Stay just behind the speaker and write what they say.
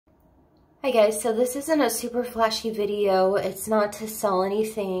Hi guys, so this isn't a super flashy video. It's not to sell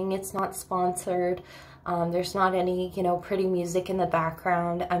anything. It's not sponsored. There's not any, pretty music in the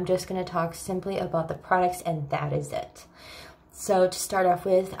background. I'm just going to talk simply about the products and that is it. So to start off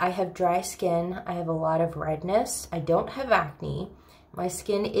with, I have dry skin. I have a lot of redness. I don't have acne. My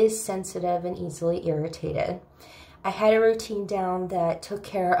skin is sensitive and easily irritated. I had a routine down that took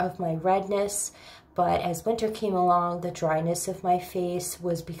care of my redness, but as winter came along, the dryness of my face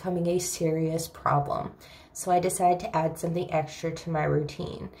was becoming a serious problem. So I decided to add something extra to my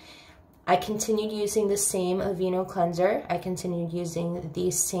routine. I continued using the same Aveeno cleanser. I continued using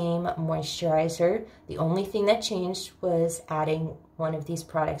the same moisturizer. The only thing that changed was adding one of these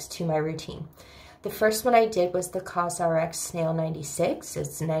products to my routine. The first one I did was the COSRX SNAIL 96.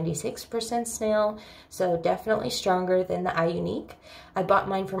 It's 96% snail, so definitely stronger than the IUNIK. I bought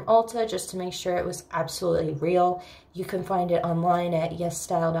mine from Ulta just to make sure it was absolutely real. You can find it online at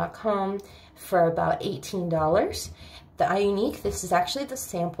yesstyle.com for about $18. The IUNIK, this is actually the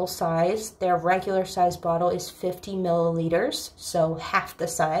sample size. Their regular size bottle is 50 milliliters, so half the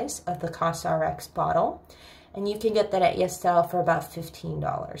size of the COSRX bottle. And you can get that at YesStyle for about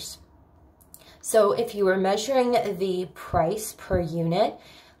 $15. So if you were measuring the price per unit,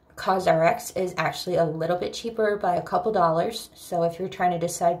 COSRX is actually a little bit cheaper by a couple dollars. So if you're trying to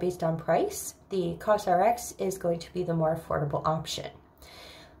decide based on price, the COSRX is going to be the more affordable option.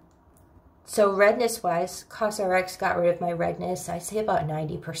 So redness-wise, COSRX got rid of my redness, I say about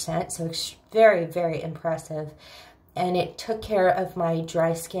 90%, so it's very, very impressive. And it took care of my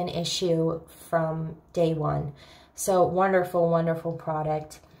dry skin issue from day one. So wonderful, wonderful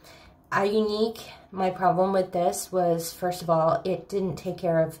product. IUNIK, my problem with this was, first of all, it didn't take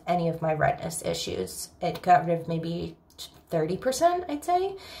care of any of my redness issues. It got rid of maybe 30%, I'd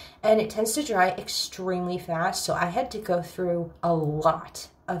say, and it tends to dry extremely fast, so I had to go through a lot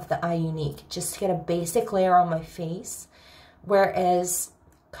of the IUNIK just to get a basic layer on my face, whereas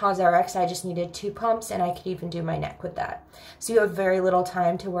COSRX, I just needed 2 pumps and I could even do my neck with that. So you have very little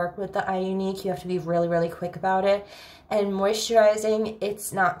time to work with the IUNIK. You have to be really, really quick about it. And moisturizing,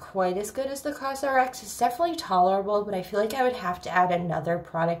 it's not quite as good as the COSRX. It's definitely tolerable, but I feel like I would have to add another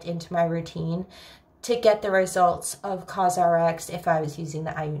product into my routine to get the results of COSRX if I was using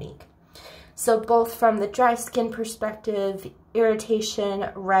the IUNIK. So both from the dry skin perspective, irritation,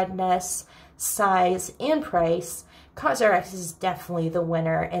 redness, size, and price, COSRX is definitely the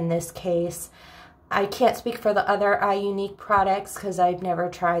winner in this case. I can't speak for the other IUNIK products because I've never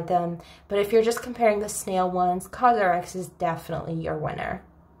tried them, but if you're just comparing the snail ones, COSRX is definitely your winner.